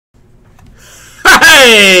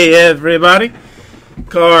Hey everybody,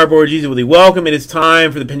 Cardboard Jesus with you. Welcome. It is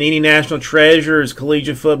time for the Panini National Treasures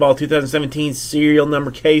Collegiate Football 2017 serial number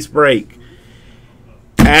case break.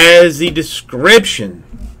 As the description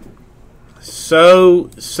so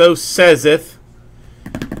sayseth,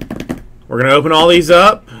 we're going to open all these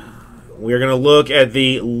up. We're going to look at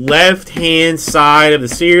the left-hand side of the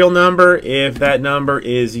serial number. If that number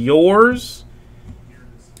is yours,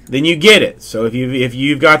 then you get it. So if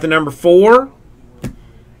you've got the number 4,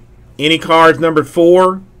 any cards numbered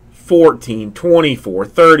 4, 14, 24,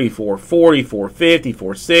 34, 44,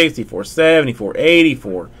 54, 64, 74,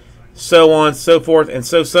 84, so on, so forth, and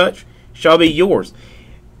so such, shall be yours.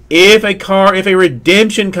 If a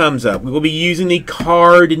redemption comes up, we will be using the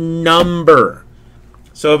card number.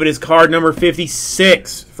 So if it is card number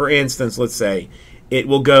 56, for instance, let's say, it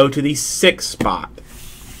will go to the 6th spot.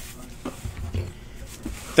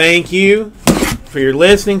 Thank you for your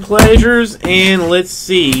listening pleasures, and let's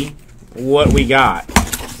see what we got.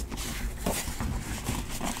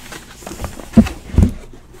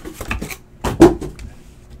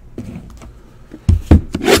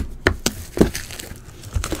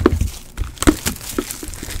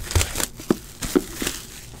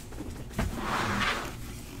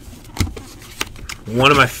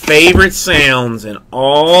 One of my favorite sounds in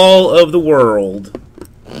all of the world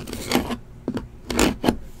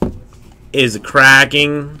is the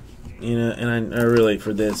cracking, you know, and I really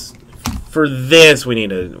for this we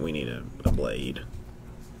need a blade.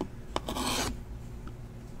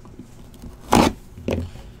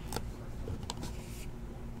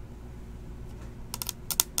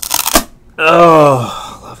 Oh,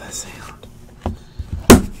 I love that sound.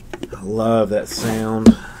 I love that sound.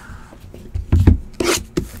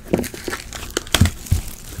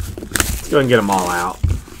 Let's go ahead and get them all out.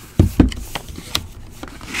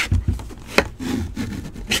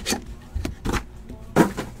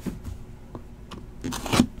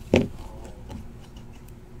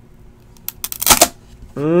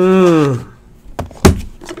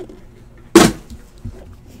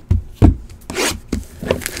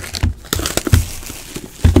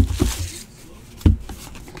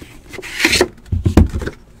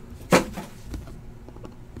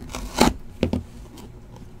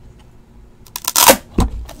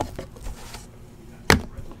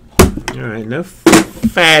 Alright, no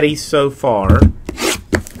fatties so far.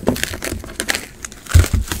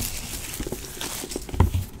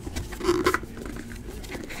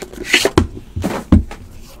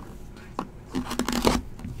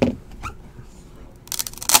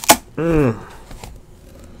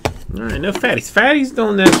 Alright, no fatties. Fatties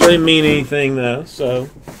don't necessarily mean anything though, so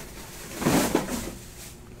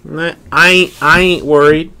I ain't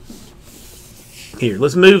worried. Here,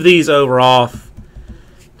 let's move these over off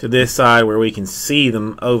to this side where we can see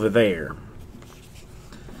them over there.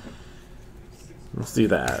 Let's do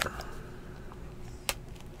that.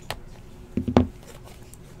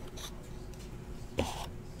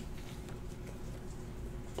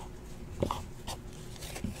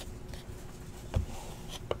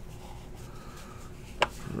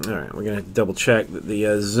 Alright, we're going to have to double check that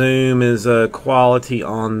the zoom is quality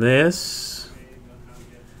on this.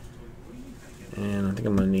 And I think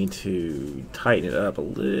I'm going to need to tighten it up a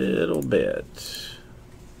little bit.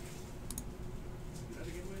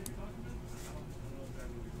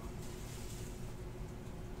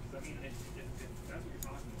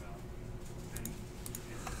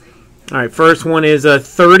 All right, first one is a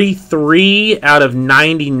 33 out of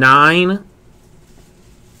 99.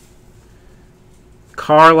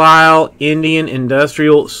 Carlisle Indian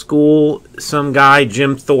Industrial School. Some guy,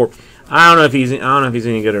 Jim Thorpe. I don't know if he's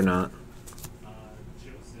any good or not.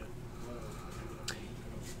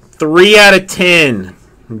 3 out of 10.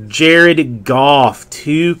 Jared Goff.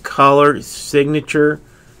 2-color signature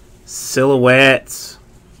silhouettes.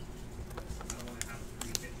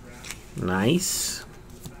 Nice.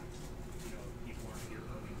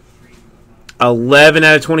 11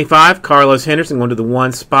 out of 25. Carlos Henderson going to the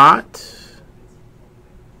 1 spot.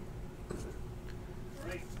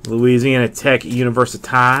 Louisiana Tech University.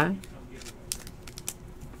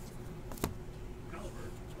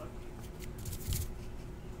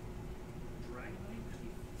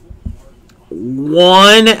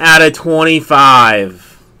 1 out of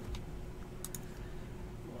 25.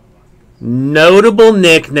 Notable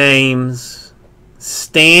nicknames.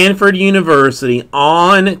 Stanford University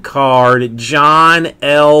on card. John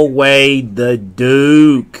Elway the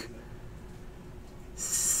Duke.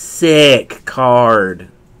 Sick card.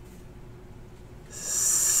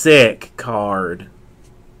 Sick card.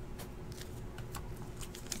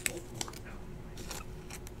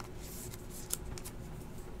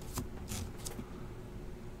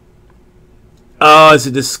 Oh, it's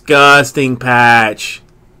a disgusting patch.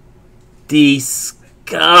 Disgusting.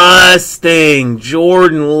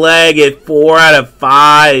 Jordan Leggett, 4 out of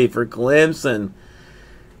 5 for Clemson.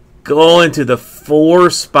 Going to the 4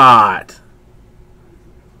 spot.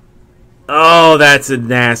 Oh, that's a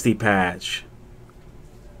nasty patch.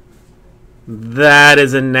 That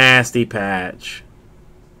is a nasty patch.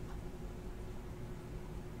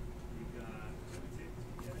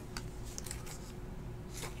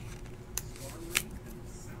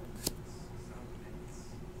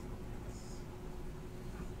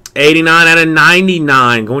 $89 out of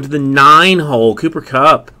 99. Going to the 9 hole. Cooper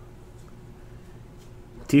Kupp.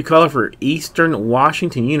 2 color for Eastern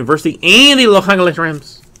Washington University and the Los Angeles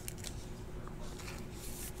Rams.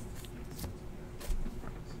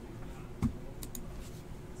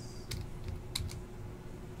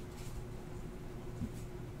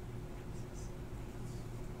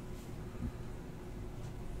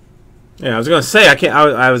 Yeah, I was gonna say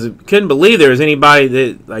couldn't believe there was anybody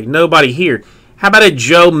that, like, nobody here. How about a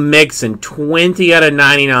Joe Mixon, 20 out of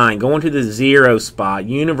 99, going to the 0 spot,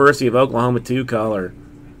 University of Oklahoma 2 color.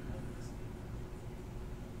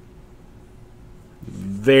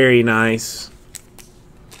 Very nice.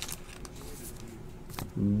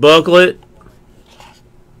 Booklet,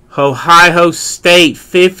 Ohio State,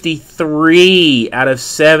 53 out of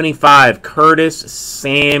 75, Curtis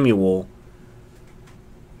Samuel.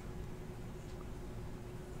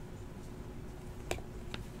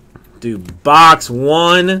 Do box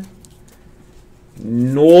 1.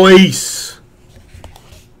 Nice.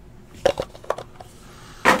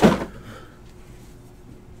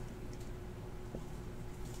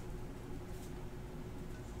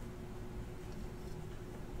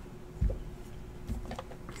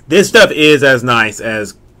 This stuff is as nice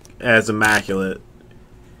as immaculate.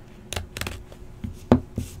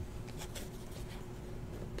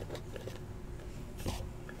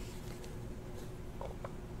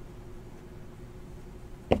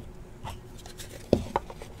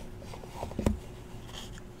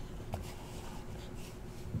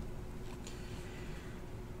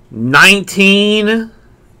 $19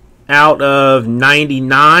 out of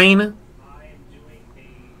 99.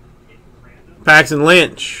 Paxton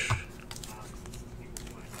Lynch.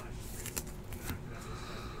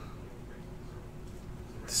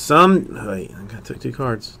 Wait, I took 2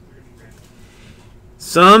 cards.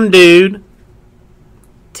 Some dude.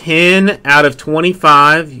 10 out of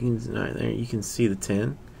 25. Right there, you can see the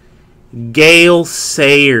 10. Gale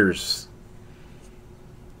Sayers.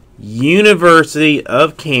 University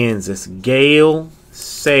of Kansas. Gale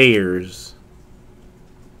Sayers.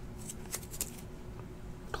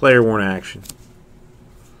 Player worn action.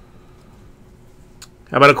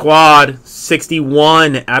 How about a quad?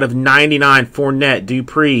 61 out of 99. Fournette,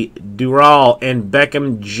 Dupree, Dural, and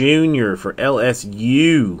Beckham Jr. for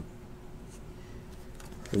LSU.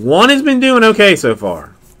 One has been doing okay so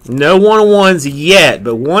far. No 1-on-1s yet,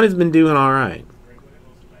 but one has been doing all right.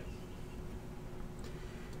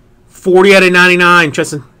 40 out of 99,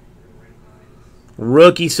 Chesson.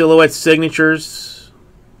 Rookie silhouette signatures.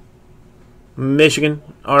 Michigan,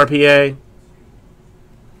 RPA.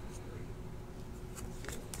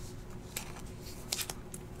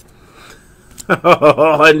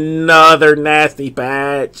 Oh, another nasty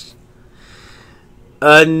patch.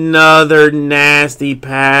 Another nasty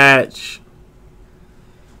patch.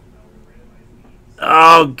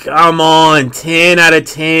 Oh, come on. 10 out of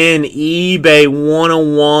 10. eBay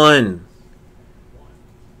 101.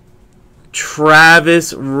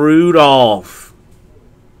 Travis Rudolph.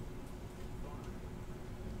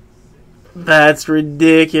 That's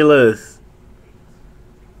ridiculous.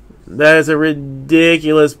 That is a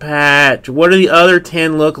ridiculous patch. What do the other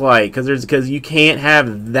 10 look like? Because you can't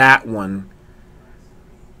have that one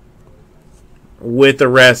with the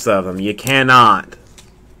rest of them. You cannot.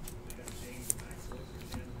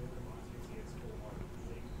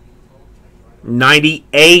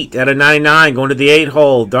 $98 out of 99 going to the 8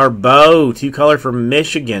 hole. Darboh, 2 color for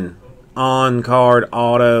Michigan. On card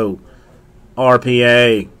auto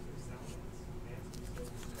RPA.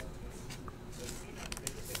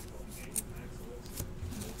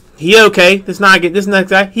 He okay. This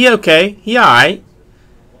next guy. He okay. He alright.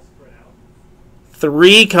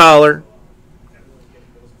 3 color.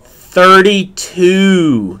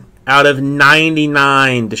 32 out of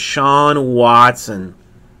 99. Deshaun Watson.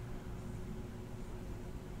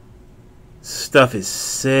 Stuff is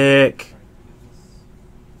sick.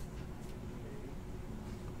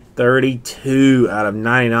 32 out of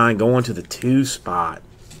 99 going to the 2 spot.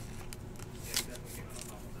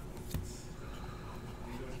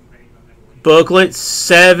 Booklet,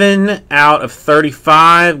 7 out of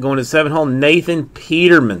 35. Going to 7-hole, Nathan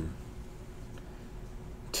Peterman.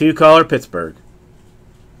 2-color, Pittsburgh.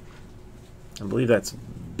 I believe that's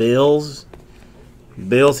Bills.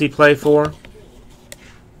 Bills he played for.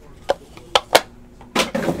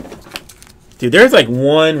 Dude, there's like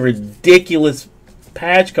one ridiculous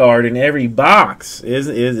patch card in every box.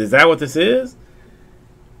 Is that what this is?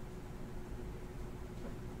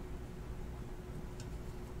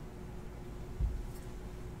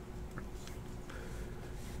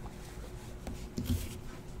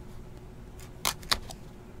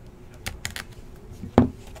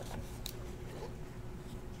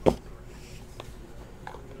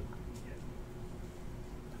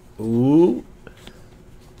 Ooh.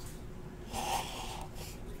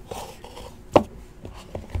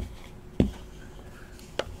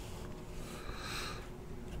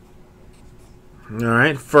 All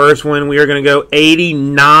right, first one we are going to go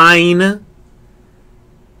 89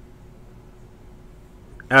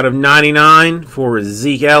 out of 99 for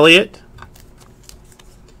Zeke Elliott.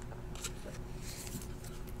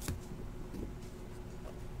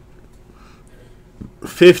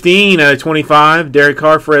 $15 out of 25, Derek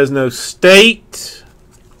Carr, Fresno State.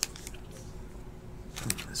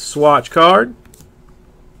 Swatch card.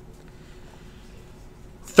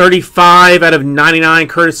 35 out of 99,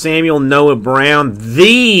 Curtis Samuel, Noah Brown,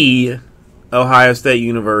 the Ohio State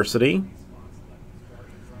University.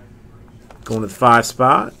 Going to the 5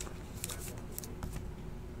 spot.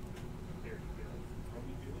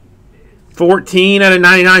 14 out of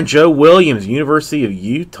 99, Joe Williams, University of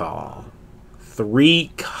Utah.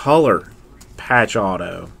 3-color patch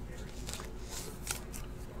auto.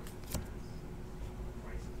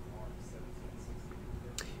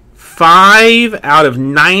 Five out of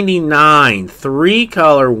 99,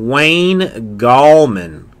 3-color Wayne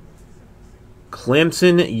Gallman,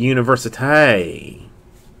 Clemson University.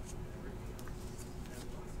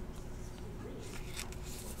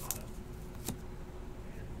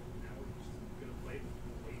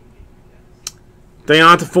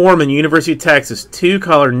 Deonta Foreman, University of Texas,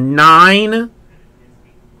 2-color 99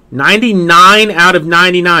 out of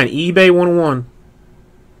 99, eBay 101.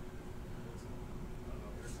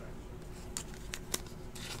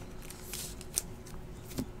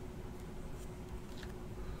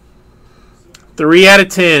 Three out of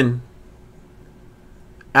 10.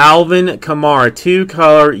 Alvin Kamara,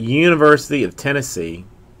 2-color University of Tennessee.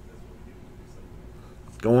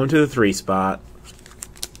 Going to the 3 spot.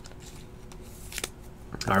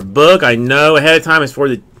 Our book, I know ahead of time, is for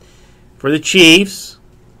the Chiefs.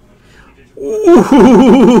 Ooh,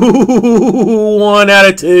 1 out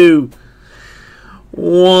of 2.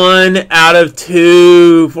 1 out of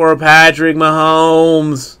 2 for Patrick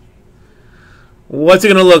Mahomes. What's it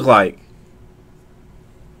going to look like?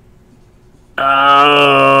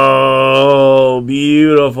 Oh,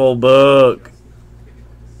 beautiful book.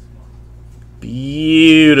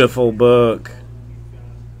 Beautiful book.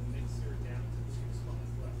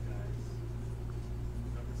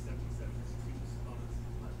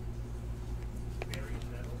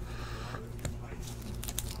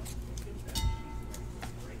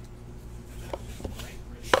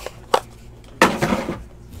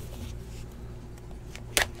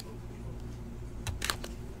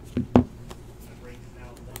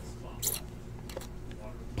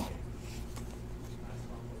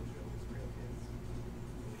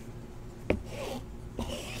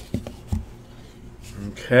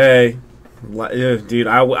 Okay, dude,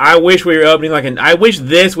 I wish we were opening like I wish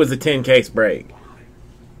this was a 10 case break.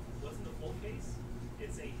 Wasn't the full case?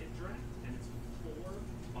 It's a hit draft, and it's 4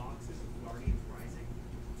 boxes of Guardians Rising,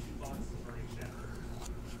 2 boxes of Burning Shadow.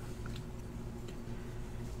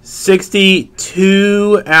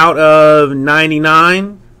 62 out of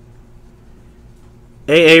 99.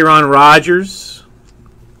 Aaron Rodgers,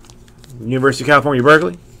 University of California,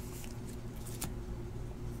 Berkeley.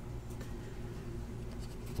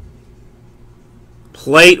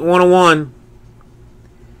 Plate 101.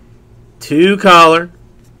 2-color.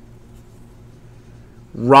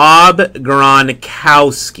 Rob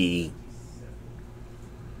Gronkowski.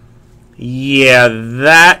 Yeah,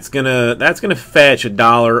 that's gonna fetch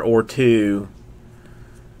 $1 or $2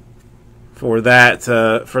 for that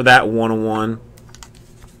 101.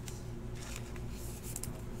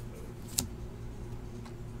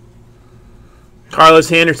 Carlos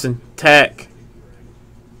Henderson, Tech.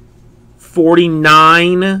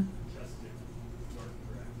 49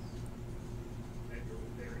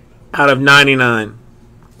 out of 99.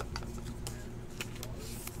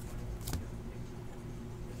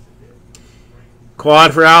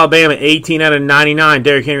 Quad for Alabama, 18 out of 99.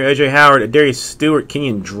 Derrick Henry, O.J. Howard, Darius Stewart,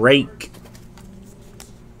 Kenyon Drake.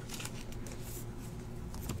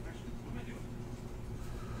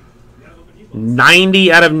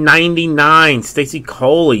 90 out of 99. Stacey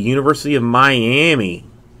Coley, University of Miami.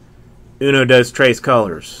 Uno dos tres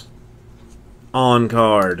colors. On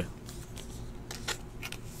card.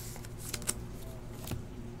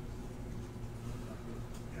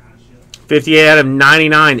 Gotcha. 58 out of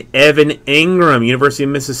 99. Evan Ingram, University of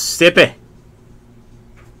Mississippi.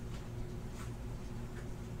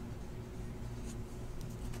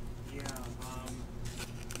 Yeah, I don't think I've ever pulled.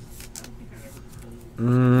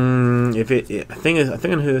 I think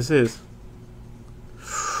I know who this is.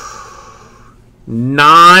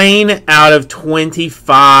 9 out of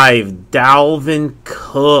 25. Dalvin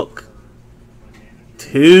Cook.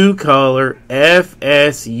 2-color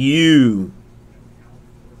FSU.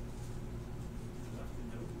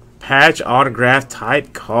 Patch autograph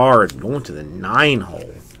type card. Going to the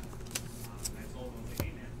 9-hole.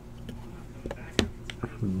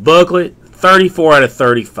 Booklet. 34 out of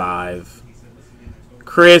 35.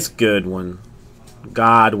 Chris Goodwin.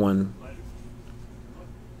 Godwin.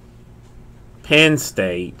 Penn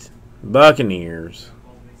State. Buccaneers.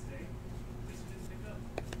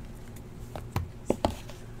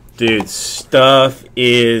 Dude, stuff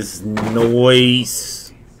is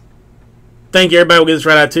nice. Thank you, everybody. We'll get this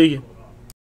right out to you.